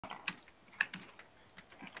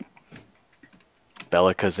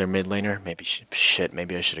Bellica's their mid laner. Maybe shit.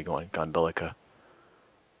 Maybe I should have gone Bellica.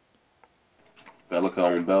 Bellica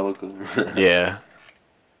on Bellica. Yeah.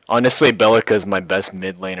 Honestly, Bellica's my best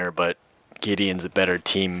mid laner, but Gideon's a better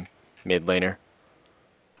team mid laner.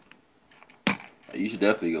 You should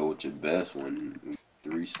definitely go with your best one.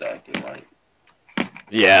 3-stacking, like.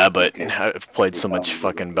 Yeah, but I've played so much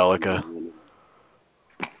fucking Bellica.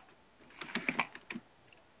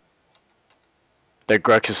 Their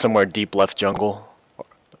Grux is somewhere deep left jungle.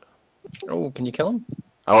 Oh, can you kill him?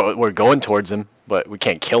 Oh, we're going towards him, but we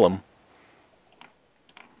can't kill him.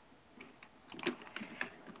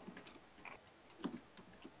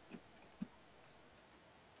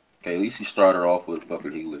 Okay, at least he started off with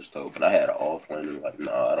fucking healer's token. I had an offlaner like,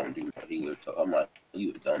 nah, I don't do no healer token. I'm like,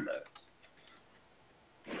 you a dumbass.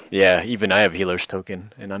 Yeah, even I have healer's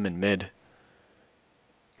token, and I'm in mid.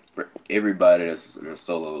 For everybody that's in a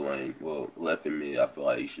solo lane, well, left in mid, I feel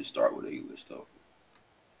like you should start with a healer's token.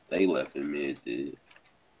 They left in mid, did.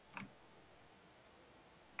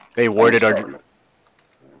 They warded our...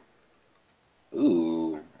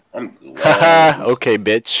 Ooh, I'm glad. Okay,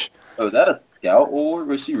 bitch. Oh, is that a scout orb?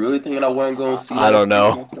 Was she really thinking I wasn't going to see I don't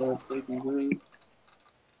know.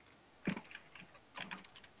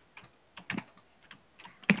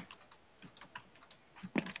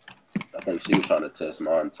 I think she was trying to test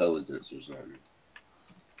my intelligence or something.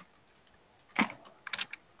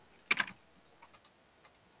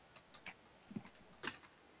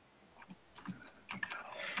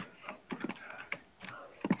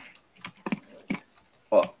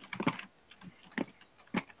 Fuck.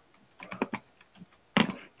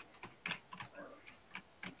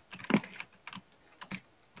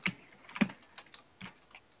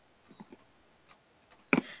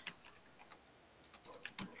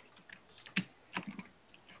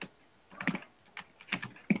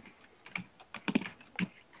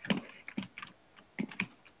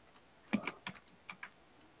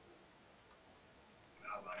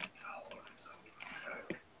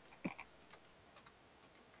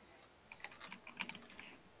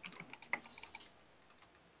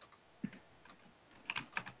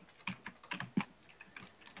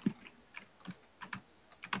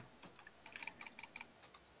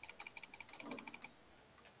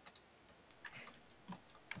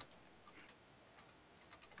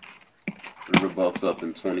 River buffs up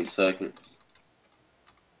in 20 seconds.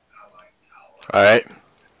 Alright.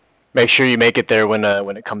 Make sure you make it there when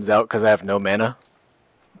it comes out, because I have no mana.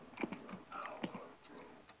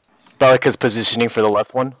 Bellica's positioning for the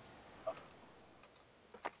left one.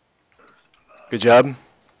 Good job.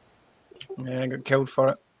 Yeah, I got killed for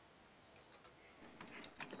it.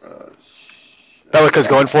 Bellica's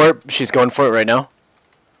going for it. She's going for it right now.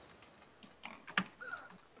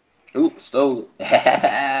 Oop, stole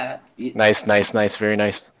it. Nice, nice, nice. Very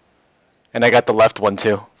nice. And I got the left one,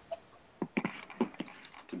 too.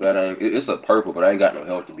 Too bad I ain't, it's a purple, but I ain't got no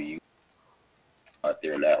health to be used out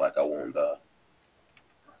there and act like I won't die.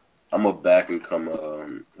 I'm gonna back and come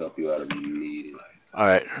help you out if you need it.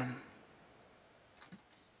 Alright.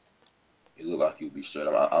 It look like you'll be straight.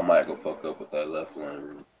 I might go fuck up with that left lane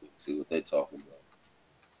real quick, see what they talking about.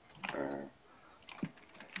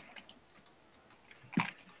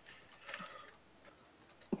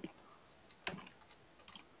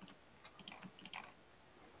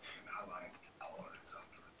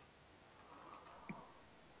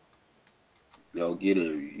 Yo,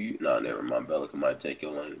 Gideon, you nah, never mind. Bellica might take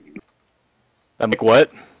your lane. I'm like,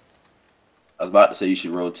 what? I was about to say you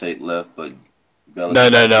should rotate left, but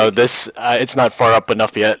Bellica no. This it's not far up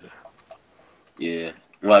enough yet. Yeah,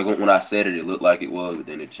 like when I said it, it looked like it was, but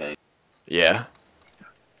then it changed. Yeah.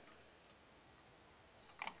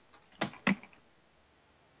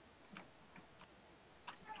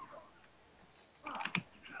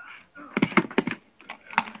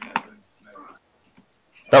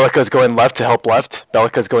 Bellica's going left to help left.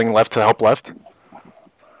 Bellica's going left to help left.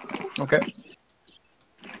 Okay.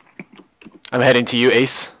 I'm heading to you,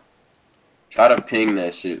 Ace. Try to ping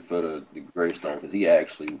that shit for the Greystone, because he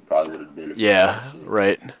actually probably would have been. Yeah,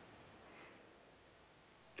 right.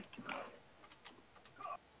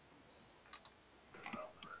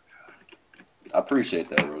 I appreciate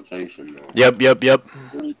that rotation, though. Yep.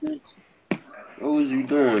 What was you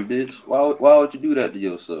doing, bitch? Why would you do that to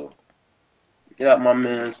yourself? Get out my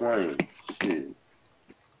man's lane. Shit.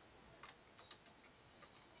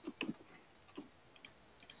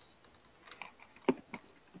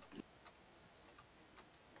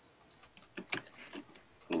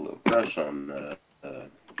 Put a little pressure on that.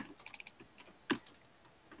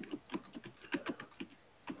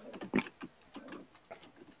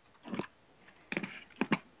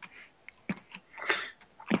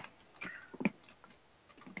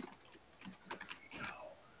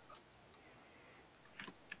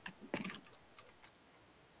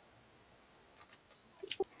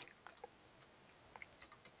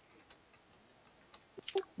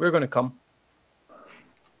 We're gonna come.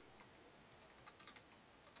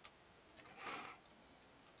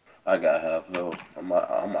 I got half health. I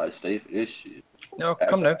might stay for this shit. No,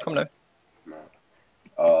 come now, come now.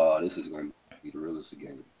 This is gonna be the realest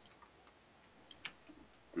again.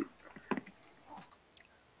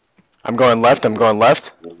 I'm going left. I'm going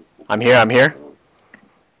left. I'm here. I'm here.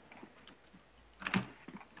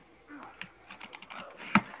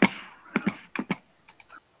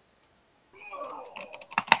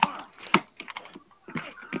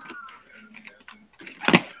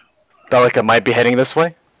 Belica might be heading this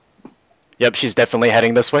way. Yep, she's definitely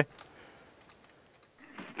heading this way.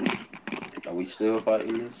 Are we still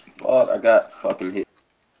fighting this? Fuck, I got fucking hit.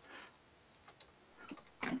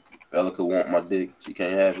 Belica want my dick. She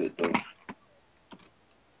can't have it though.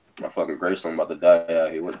 My fucking Greystone about to die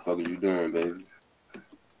out here. What the fuck is you doing, baby?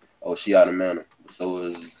 Oh, she out of mana. So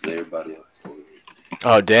is everybody else.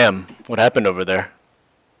 Oh damn! What happened over there?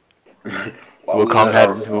 Why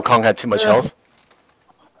Wukong had too much health.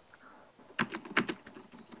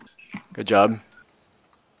 Good job.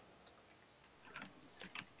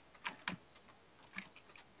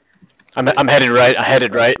 I'm headed right. I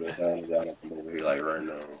headed right.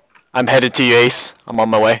 I'm headed to you, Ace. I'm on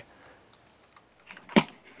my way.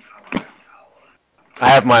 I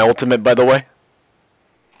have my ultimate, by the way.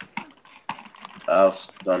 I'll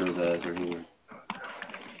stun his ass in here.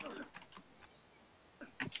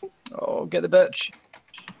 Oh, get the bitch.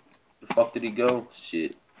 The fuck did he go?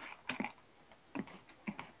 Shit.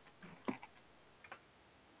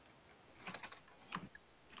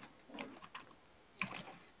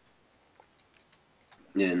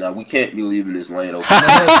 Yeah, no, we can't be leaving this lane open.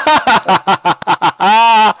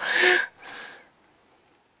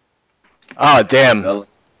 Oh, damn.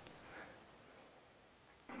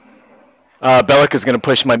 Belica's gonna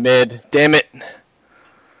push my mid. Damn it.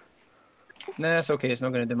 Nah, it's okay. It's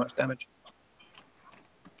not gonna do much damage.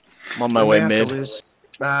 I'm on my way mid.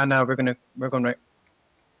 Ah, no, we're going right.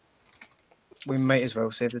 We might as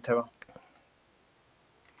well save the tower.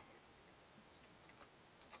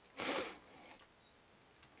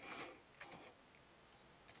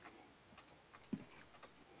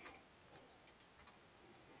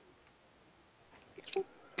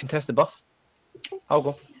 Contest the buff. I'll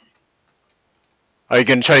go. Are you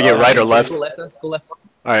gonna try to get right or left? Go left. Go left.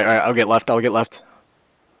 Alright, I'll get left. I'll get left.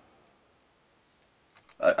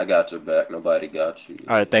 I got your back. Nobody got you.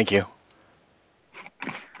 Alright, thank you.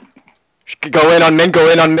 Go in on mid. Go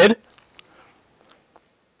in on mid.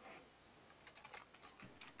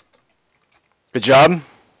 Good job.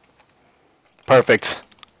 Perfect.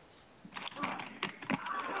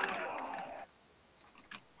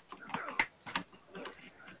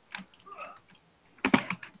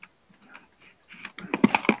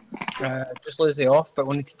 Just lose the off, but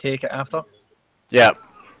we need to take it after. Yeah.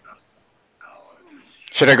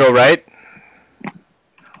 Should I go right?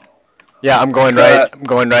 Yeah, I'm going right. I'm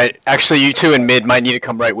going right. Actually, you two in mid might need to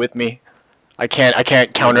come right with me. I can't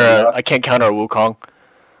counter a Wukong.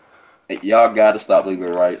 Hey, y'all gotta stop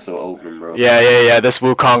leaving right so open, bro. Yeah. This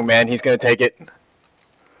Wukong, man, he's gonna take it.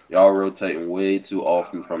 Y'all rotating way too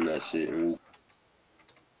often from that shit. And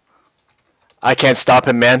I can't stop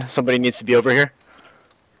him, man. Somebody needs to be over here.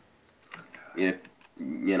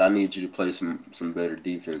 yeah, I need you to play some better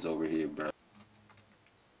defense over here, bro.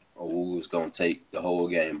 Or Wu's gonna take the whole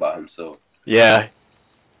game by himself. Yeah.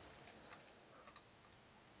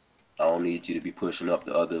 I don't need you to be pushing up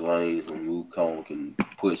the other lanes when Wukong can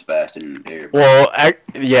push faster than everybody. Well,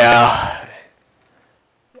 yeah.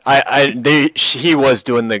 He was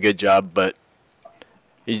doing the good job, but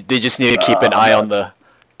they just need to keep an eye on the.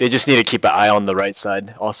 They just need to keep an eye on the right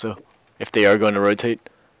side also, if they are going to rotate.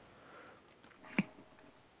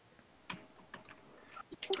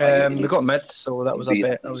 We got mid, so that was a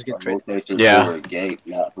bet. That was a good trade. Yeah. For a gank,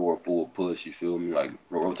 not for a full push. You feel me? Like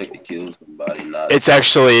rotate to kill somebody. Not. He's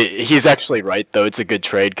actually right though. It's a good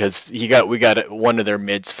trade because we got one of their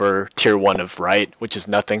mids for tier 1 of right, which is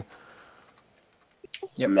nothing.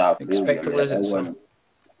 Yep. Expect to lose it. So.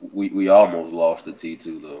 We almost lost the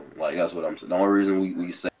T2 though. Like that's what I'm saying. The only reason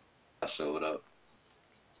we say I showed up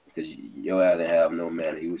because your ass didn't have no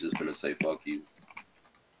mana. He was just gonna say fuck you.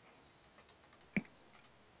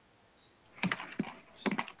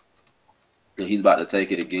 And he's about to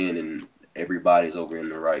take it again, and everybody's over in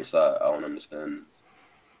the right side. I don't understand.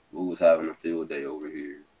 Who was having a field day over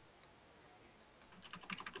here?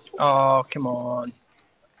 Oh, come on.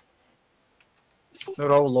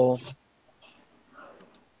 They're all low.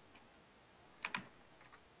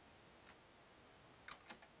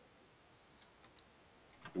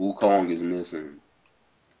 Wukong is missing.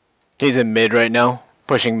 He's in mid right now,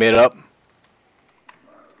 pushing mid up.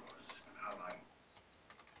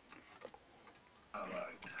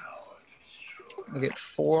 We get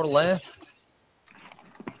 4 left.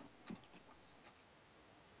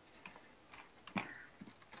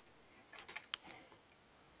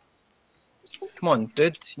 Come on,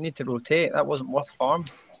 dude. You need to rotate. That wasn't worth farm.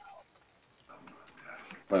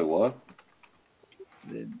 Wait, what?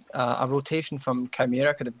 A rotation from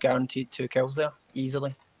Kaimera could have guaranteed 2 kills there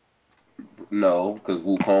easily. No, because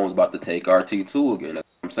Wukong was about to take RT2 again. That's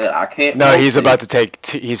what I'm saying. I can't. No, rotate. he's about to take.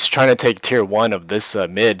 He's trying to take tier 1 of this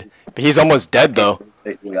mid. But he's almost dead though.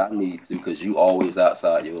 The way I need to, because you always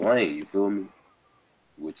outside your lane. You feel me?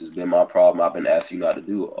 Which has been my problem. I've been asking you not to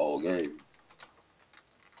do it all game.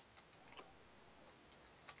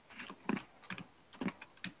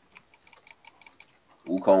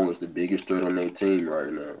 Wukong is the biggest threat on their team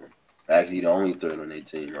right now. Actually, the only threat on their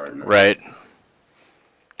team right now. Right.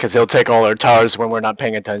 Because he'll take all our towers when we're not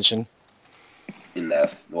paying attention. And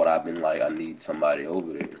that's what I've been like. I need somebody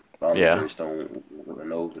over there. I'm Yeah. just don't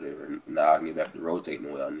run over there. And now I can get back to rotating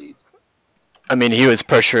the way I need to. I mean, he was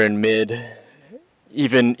pressuring mid,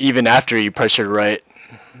 even after he pressured right.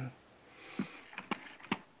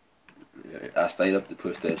 Yeah, I stayed up to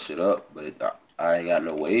push that shit up, but I ain't got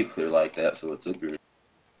no wave clear like that, so it took me.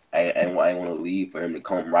 I ain't want to leave for him to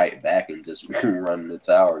come right back and just run the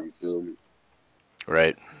tower. You feel me?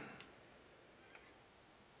 Right.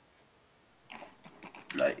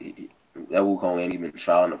 Like that Wukong ain't even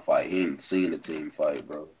trying to fight. He ain't seen the team fight,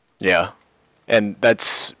 bro. Yeah, and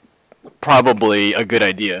that's probably a good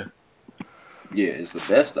idea. Yeah, it's the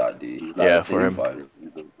best idea. He's not Yeah, a for team him. fighter.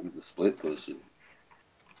 He's a split pusher.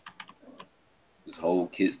 His whole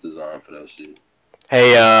kit's designed for that shit.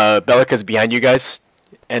 Hey, Bellica's behind you guys,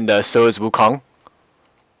 and so is Wukong.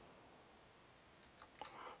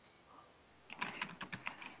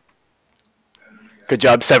 Good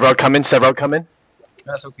job, several coming, several coming.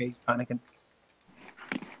 That's okay. He's panicking.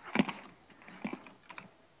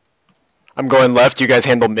 I'm going left. You guys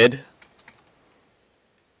handle mid.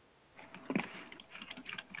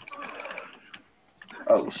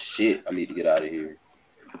 Oh shit! I need to get out of here.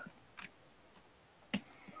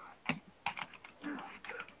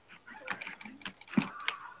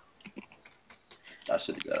 I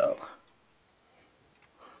should have got out.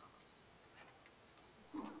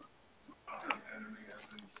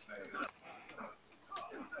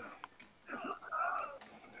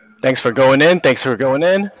 Thanks for going in. Thanks for going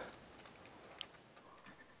in.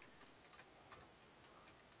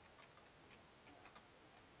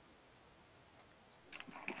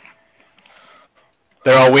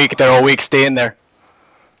 They're all weak. They're all weak. Stay in there.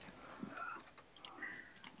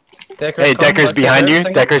 Decker's Hey, coming, Decker's let's get behind her. you.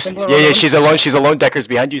 Single- Decker's. single Yeah, around. she's alone. She's alone. Decker's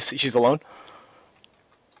behind you. She's alone.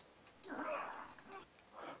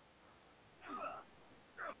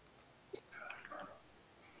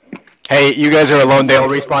 Hey, you guys are alone. They all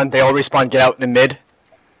respawn. They all respawn. Get out in mid.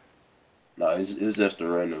 No, it's just the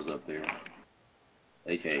randoms up there.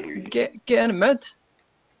 They can't hear you. Get in mid.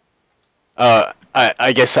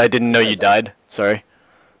 I guess I didn't know you died. Sorry.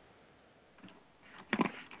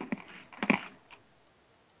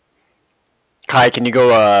 Kai, can you go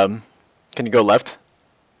left?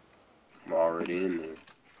 I'm already in there.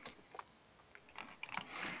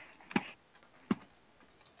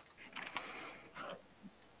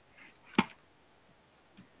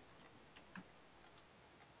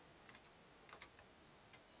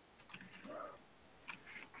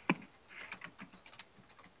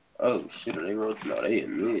 Oh shit, are they rotating? No, they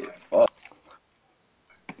in mid. Fuck.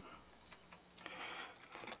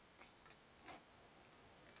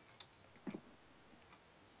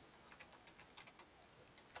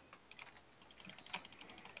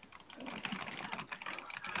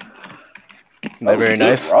 They're very good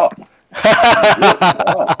nice. rock. Good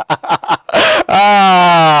rock.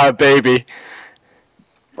 Ah, baby.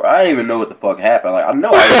 Bro, I didn't even know what the fuck happened. Like, I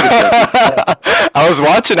know I I was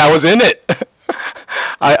watching. I was in it.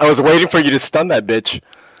 I was waiting for you to stun that bitch.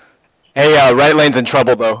 Hey, right lane's in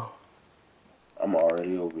trouble though. I'm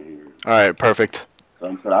already over here. All right, perfect.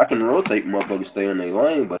 I can rotate motherfuckers stay in their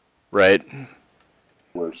lane, but Right.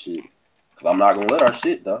 worth shit. Cause I'm not gonna let our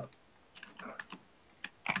shit though.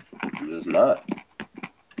 I'm just not.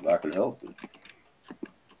 If I can help it.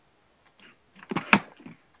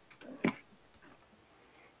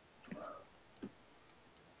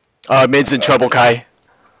 Mid's in trouble, Kai.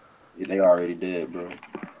 Yeah, they already dead, bro.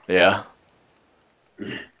 Yeah.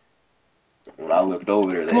 When I looked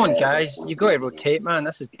over there, Come on, guys. You gotta rotate, man.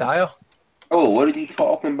 This is dire. Oh, what are you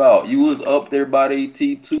talking about? You was up there by the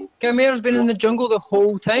T2. Kaimera's been in the jungle the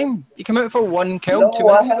whole time. You came out for 1 kill 2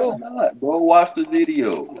 minutes I ago. have not. Bro, watch the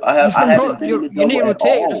video. I haven't been in the You need to jungle at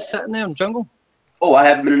rotate. You're all. just sitting there in jungle. Oh, I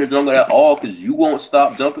haven't been in the jungle at all because you won't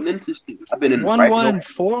stop jumping into shit. I've been in 1-1 and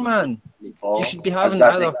 4, man. You should be having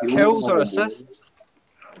either kills or assists.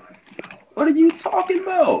 What are you talking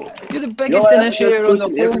about? You're the biggest initiator on the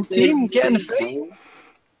whole team. Get in the fight.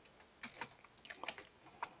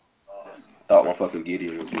 Thought my fucking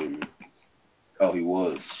Gideon was with me. Oh, he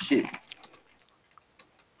was. Shit.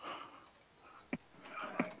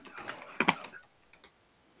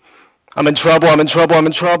 I'm in trouble, I'm in trouble, I'm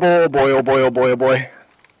in trouble. Oh boy, oh boy, oh boy, oh boy.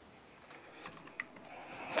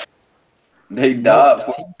 They died.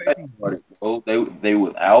 They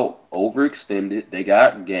was out, overextended. They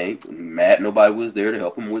got ganked. Mad nobody was there to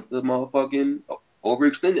help them with the motherfucking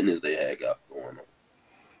overextendedness they had got going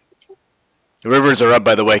on. The rivers are up,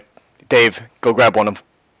 by the way. Dave, go grab one of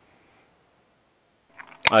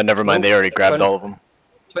them. Never mind, they already grabbed all of them.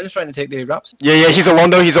 Twin is trying to take the wraps. Yeah, yeah, he's alone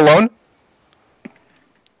though, he's alone.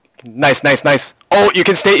 Nice, nice, nice. Oh, you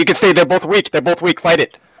can stay, they're both weak, fight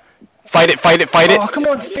it. Fight it, fight it, fight it. Oh, come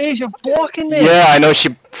on, FaZe, you're blocking me. Yeah, I know, she...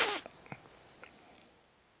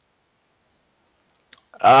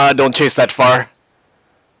 don't chase that far.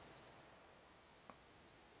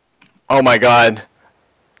 Oh my god.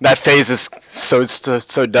 That FaZe is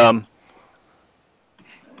so dumb.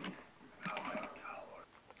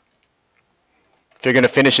 If you're gonna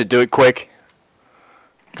finish it, do it quick.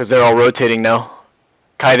 Cause they're all rotating now.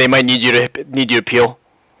 Kai, they might need you to peel.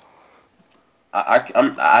 I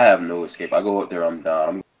have no escape. I go up there, I'm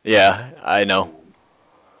down. Yeah, I know.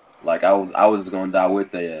 Like I was gonna die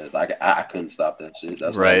with their ass. I couldn't stop that shit.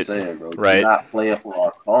 That's what I'm saying, bro. Right. You're not playing for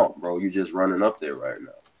our comp, bro. You're just running up there right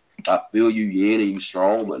now. I feel you in and you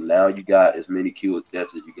strong, but now you got as many kills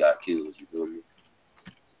deaths as you got kills. You feel me?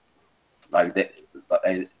 Like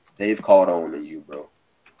they've caught on to you, bro.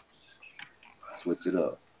 Switch it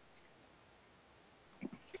up.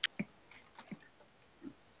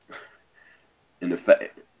 And the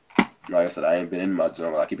fact, like I said, I ain't been in my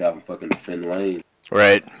jungle. I keep having fucking defend lane.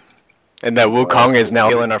 Right. And that Wukong is now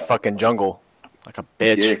healing our fucking jungle. Like a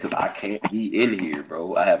bitch. Yeah, because I can't be in here,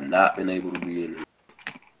 bro. I have not been able to be in here.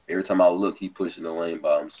 Every time I look, he pushing the lane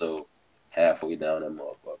by himself halfway down that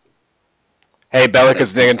motherfucker. Hey,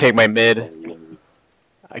 Bellica's gonna take my mid.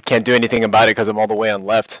 I can't do anything about it because I'm all the way on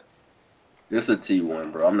left. This is a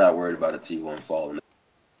T1, bro. I'm not worried about a T1 falling.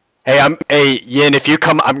 Hey, Yin, if you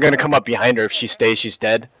come, I'm gonna come up behind her. If she stays, she's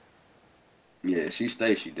dead. Yeah, she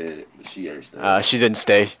stays, she dead, but she ain't stay. She didn't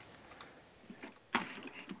stay.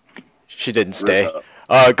 She didn't stay.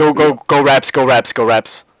 Go Raps, go Raps, go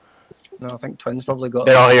Raps. No, I think Twin's probably got.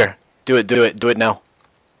 They're all here. Do it now.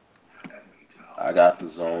 I got the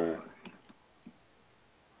zone.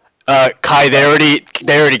 Kai, they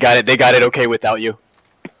already got it. They got it okay without you.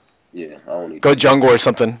 Yeah, I don't need. Go jungle or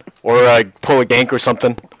something, or pull a gank or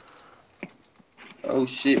something. Oh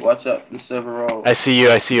shit! Watch out, the Several. I see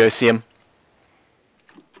you. I see him.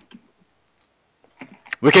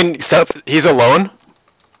 We can. He's alone.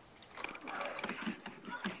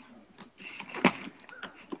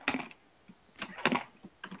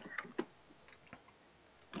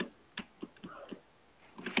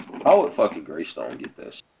 How would fucking Greystone get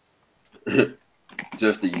that shit?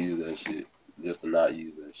 Just to use that shit. Just to not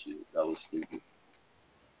use that shit. That was stupid.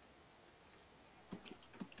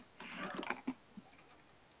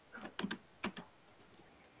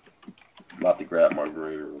 I'm about to grab my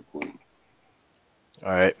green real quick.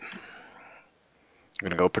 Alright. I'm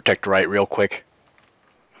gonna go protect right real quick.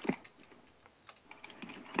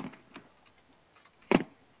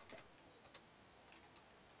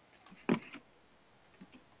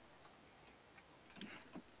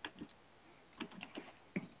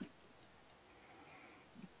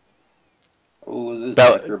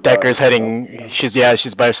 Decker's heading. She's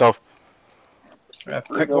by herself.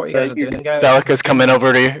 Quick, what you guys are doing, guys? Bellica's coming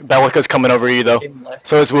over to you. Bellica's coming over to you though.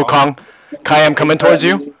 So is Wukong. Kai, I'm coming towards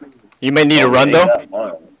you. You may need to run though.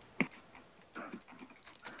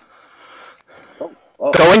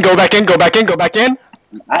 Go in, go back in, go back in, go back in.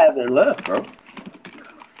 I haven't left, bro.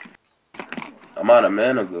 I'm out of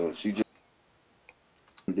mana though. She just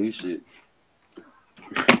do shit.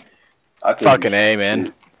 Fucking A,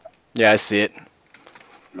 man. Yeah, I see it.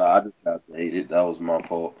 Nah, I just got to hate it. That was my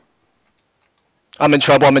fault. I'm in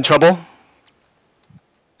trouble, I'm in trouble.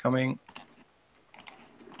 Coming.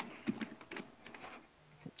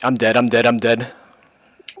 I'm dead, I'm dead, I'm dead.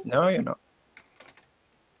 No, you're not.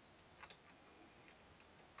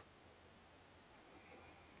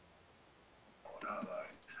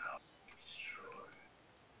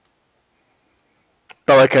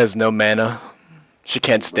 Bellica has no mana. She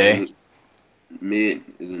can't stay. Mid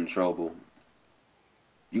is in trouble.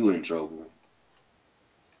 You in trouble.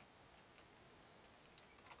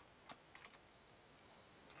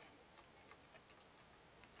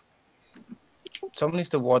 Someone needs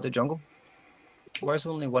to ward the jungle. Why is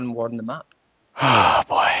there only one ward in the map? Oh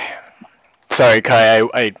boy. Sorry, Kai.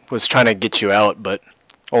 I was trying to get you out, but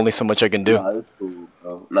only so much I can do. Nah, it's cool,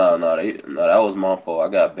 bro. Nah, that was my fault.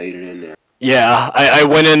 I got baited in there. Yeah, I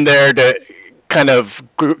went in there to kind of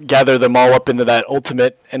gather them all up into that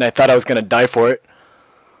ultimate, and I thought I was gonna die for it.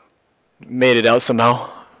 Made it out somehow.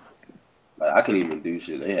 Like, I couldn't even do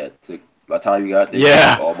shit. They had to. By the time you got there,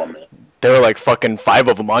 Yeah. all my men. There were like fucking 5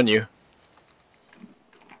 of them on you.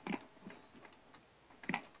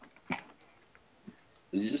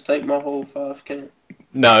 Did you just take my whole 5K?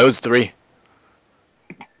 No, it was 3.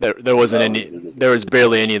 There wasn't any. There was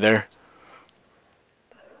barely any there.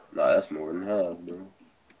 Nah, that's more than half, bro.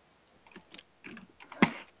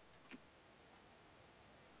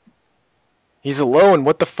 He's alone.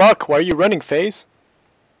 What the fuck? Why are you running, FaZe?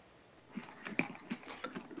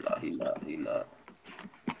 Nah, he not.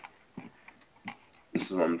 This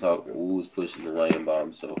is what I'm talking. Wu was pushing the lane by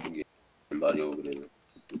himself again. Somebody over there.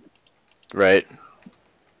 Right.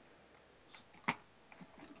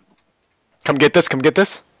 Come get this. Come get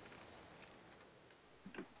this.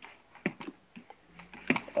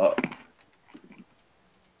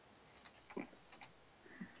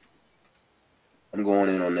 I'm going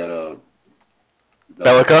in on that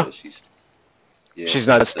Bellica? Yeah, She's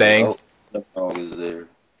not staying. That dog is there.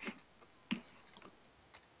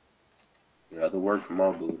 You have to work for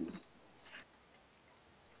my booty.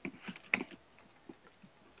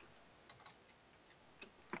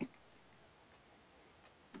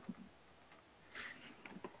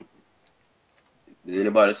 Did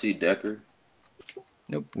anybody see Decker?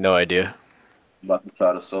 Nope. No idea. About to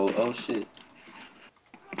try to soul. Oh shit.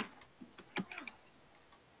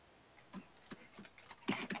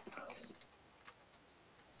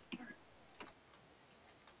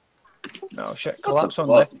 No shit. Collapse on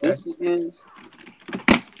left, guys.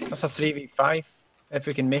 That's a 3v5. If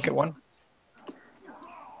we can make it one.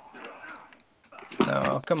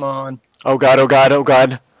 No, come on. Oh god, oh god, oh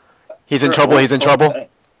god. He's in trouble, he's in trouble.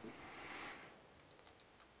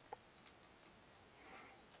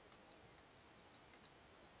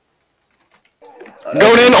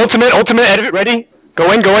 Going in, ultimate, edit, ready?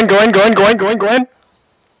 Go in.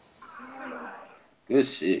 Good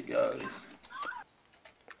shit, guys.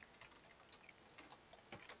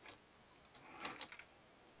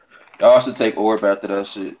 Y'all should take orb after that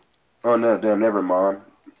shit. Oh no, damn, never mind.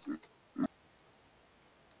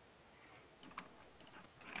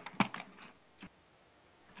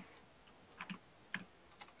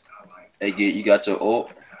 Hey, you got your ult?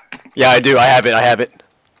 Yeah, I do, I have it.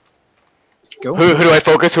 Go. Who do I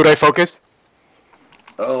focus?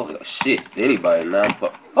 Oh shit, anybody now?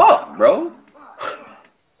 But fuck, bro.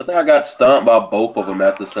 I think I got stumped by both of them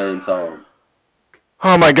at the same time.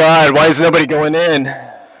 Oh my god, why is nobody going in?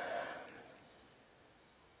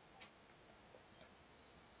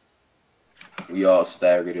 We all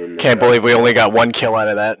staggered in there. Can't believe we only got 1 kill out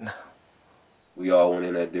of that. We all went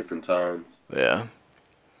in at different times. Yeah.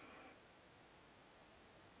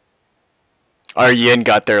 Our Yin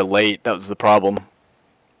got there late, that was the problem.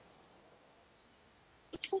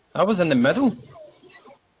 I was in the middle.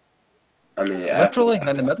 I mean, Literally in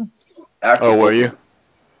the middle. Oh, were you?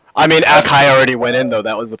 I mean, Kai already went in though,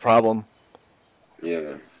 that was the problem.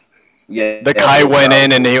 Yeah. Yeah. The Kai went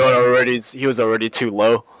in and he was already too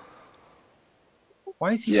low.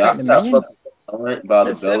 Why is he fighting the minions? I went by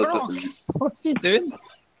the Bellica. What's he doing?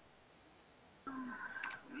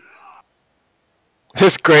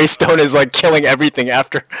 This Greystone is like killing everything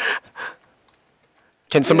after.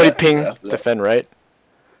 Can somebody ping defend right?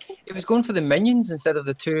 He was going for the minions instead of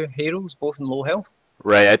the 2 heroes, both in low health.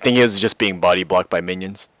 Right, I think he was just being body blocked by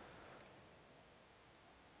minions.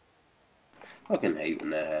 I fucking hate when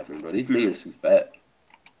that happens, bro. These minions too fat.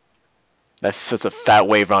 That's a fat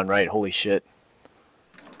wave on right, holy shit.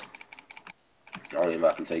 I don't even know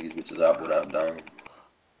if I can take these bitches out without dying.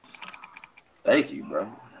 Thank you, bro.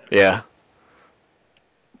 Yeah.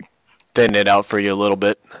 Thin it out for you a little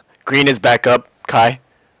bit. Green is back up, Kai.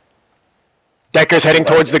 Decker's heading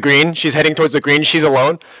towards the green. She's heading towards the green. She's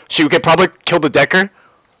alone. We could probably kill the Decker.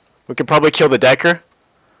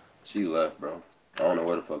 She left, bro. I don't know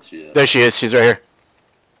where the fuck she is. There she is. She's right here.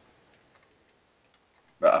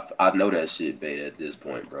 Bro, I know that shit bait at this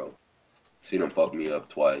point, bro. She done fucked me up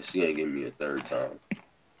twice. She ain't giving me a third time.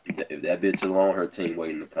 If that bitch alone, her team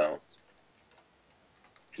waiting to pounce.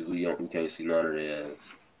 Cause we can't see none of their ass.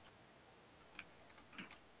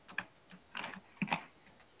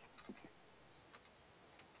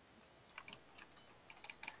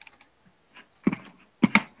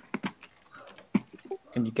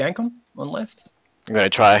 Can you gank him on left? I'm gonna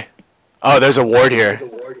try. Oh, there's a ward here.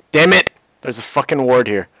 Damn it! There's a fucking ward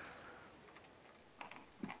here.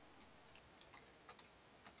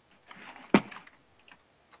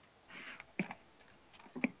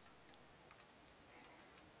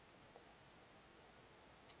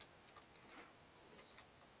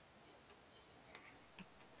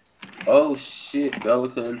 Oh shit,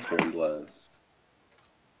 Bellica and Twin Blast.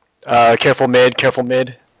 Careful mid, careful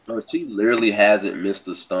mid. Bro, she literally hasn't missed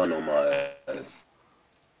a stun on my ass.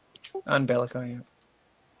 And Bellica, yeah.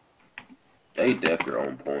 They Decker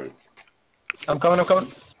on point. I'm coming, I'm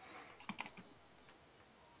coming.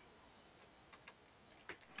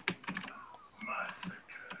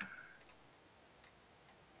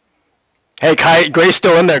 Hey, Kai, Gray's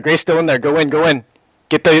still in there. Gray's still in there. Go in, go in.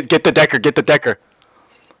 Get the Decker, get the Decker.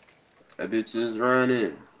 That bitch is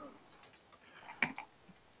running.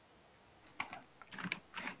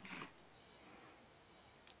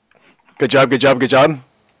 Good job, good job, good job.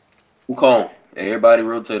 Wukong, everybody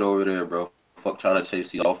rotate over there, bro. Fuck trying to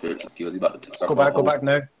chase the offense kills. He about to Go back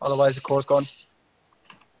now. Otherwise the core's gone.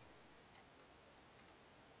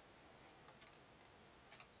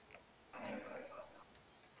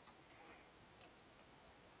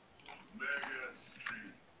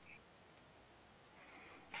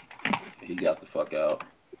 He got the fuck out.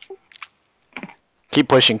 Keep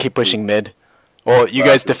pushing mid. Well, you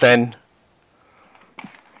guys defend.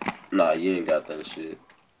 Nah, you ain't got that shit.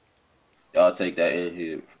 Y'all take that in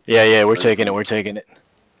here. Yeah, we're taking it, we're taking it.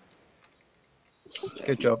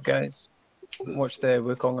 Good job, guys. Watch the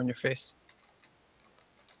Wukong on your face.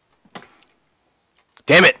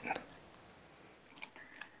 Damn it!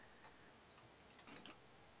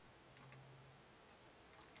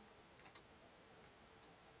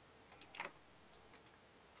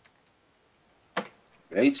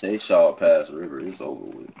 They chase y'all past river. It's over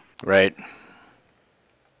with. Right.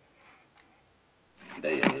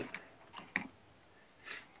 They ain't.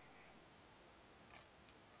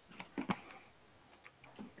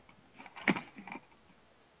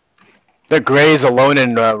 The Gray's alone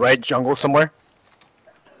in right jungle somewhere.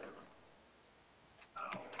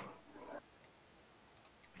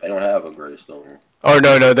 They don't have a gray stone. Oh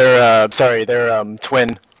no, they're sorry, they're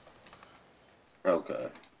twin. Okay.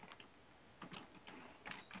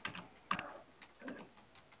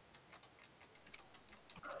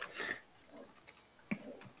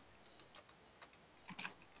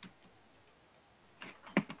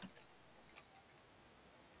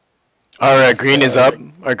 Our green is up.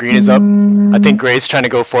 Our green is up. I think Gray's trying to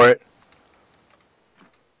go for it.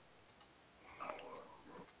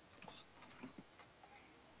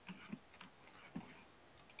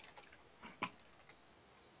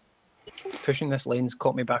 Pushing this lane's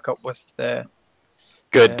caught me back up with the...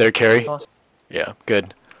 Good, their carry. Yeah,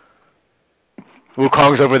 good.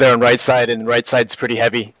 Wukong's over there on right side, and right side's pretty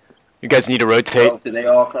heavy. You guys need to rotate. Oh, they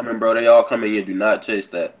all coming, bro. They all coming in. Do not chase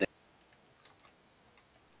that.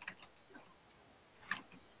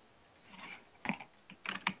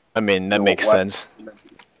 I mean, that makes sense.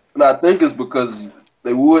 And I think it's because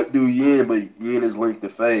they would do Yin, but Yin is linked to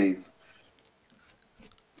phase.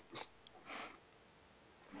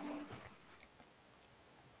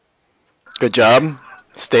 Good job.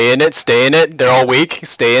 Stay in it, stay in it. They're all weak.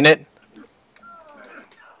 Stay in it.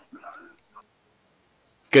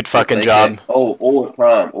 Good fucking job. Oh, Orb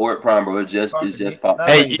Prime, bro. It's just popped.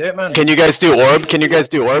 Hey, can you guys do Orb? Can you guys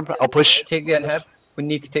do Orb? I'll push. Take the inhib. We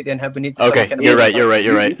need to take the inhib. We need to. Okay, you're right.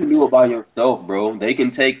 You can do it by yourself, bro. They can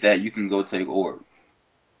take that. You can go take Orb.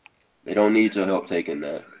 They don't need your help taking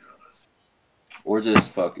that. Or just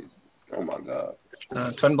fuck it. Oh my god.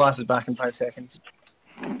 Twin Blast is back in 5 seconds.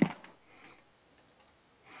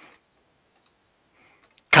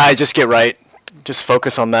 Kai, just get right. Just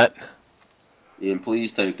focus on that. Yeah, and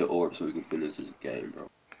please take the Orb so we can finish this game, bro.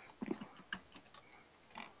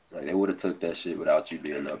 Like, they would have took that shit without you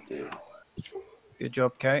being up there. Good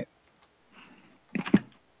job, Kai.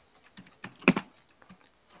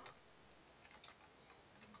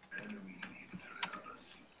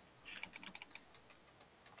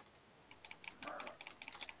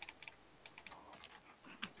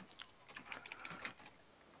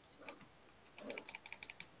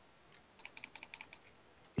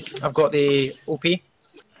 I've got the OP.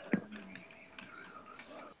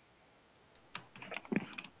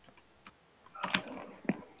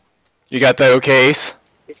 You got the okay ace?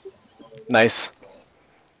 Nice.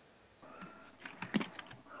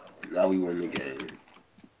 Now we win the game.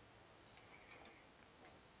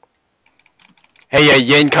 Hey,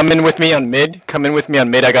 Yin, come in with me on mid. Come in with me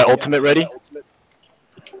on mid. I got ultimate ready.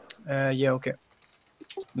 Yeah, okay.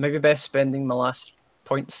 Maybe best spending my last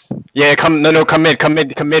points. Yeah, come mid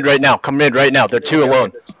right now. Come mid right now. They're two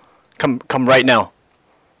alone. Come right now.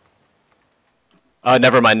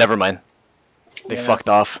 Never mind, never mind. They Yeah. fucked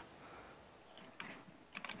off.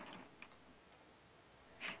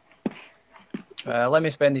 Let me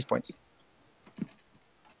spend these points.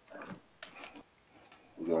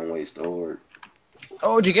 We're gonna waste Ord.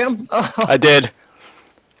 Oh, did you get him? Oh, I did.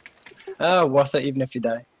 oh, worth it even if you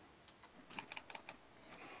die.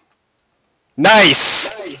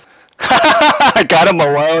 Nice! I got him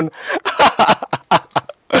alone.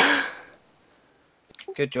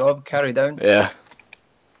 Good job, carry down. Yeah.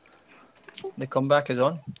 The comeback is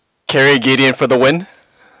on. Carry Gideon for the win.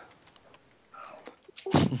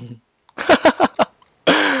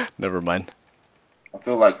 Never mind. I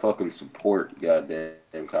feel like fucking support, goddamn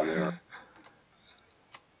Kaimera.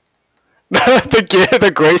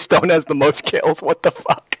 the Greystone has the most kills. What the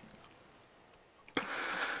fuck?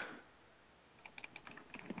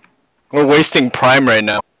 We're wasting Prime right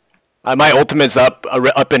now. My ultimate's up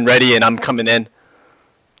and ready, and I'm coming in.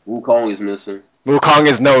 Wukong is missing.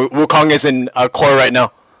 Wukong is in core right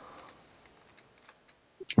now.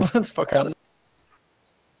 What the fuck happened?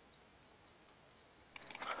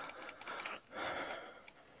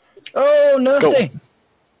 Oh, nasty! Go.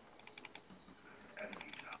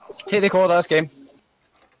 Take the core last game.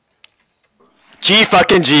 G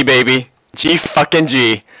fucking G, baby. G fucking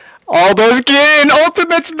G. All those Gideon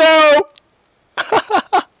ultimates now!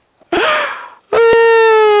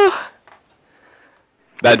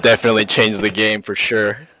 That definitely changed the game for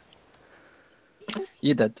sure.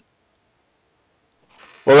 You did.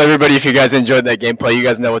 Well, everybody, if you guys enjoyed that gameplay, you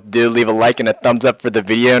guys know what to do. Leave a like and a thumbs up for the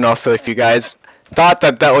video. And also, if you guys thought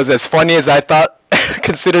that was as funny as I thought,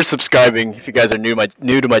 consider subscribing if you guys are new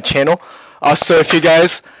to my channel. Also, if you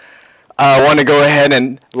guys want to go ahead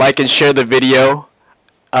and like and share the video,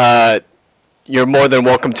 you're more than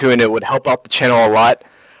welcome to, and it would help out the channel a lot.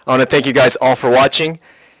 I want to thank you guys all for watching.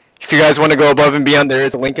 If you guys want to go above and beyond, there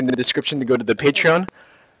is a link in the description to go to the Patreon.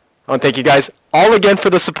 I want to thank you guys all again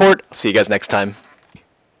for the support. I'll see you guys next time.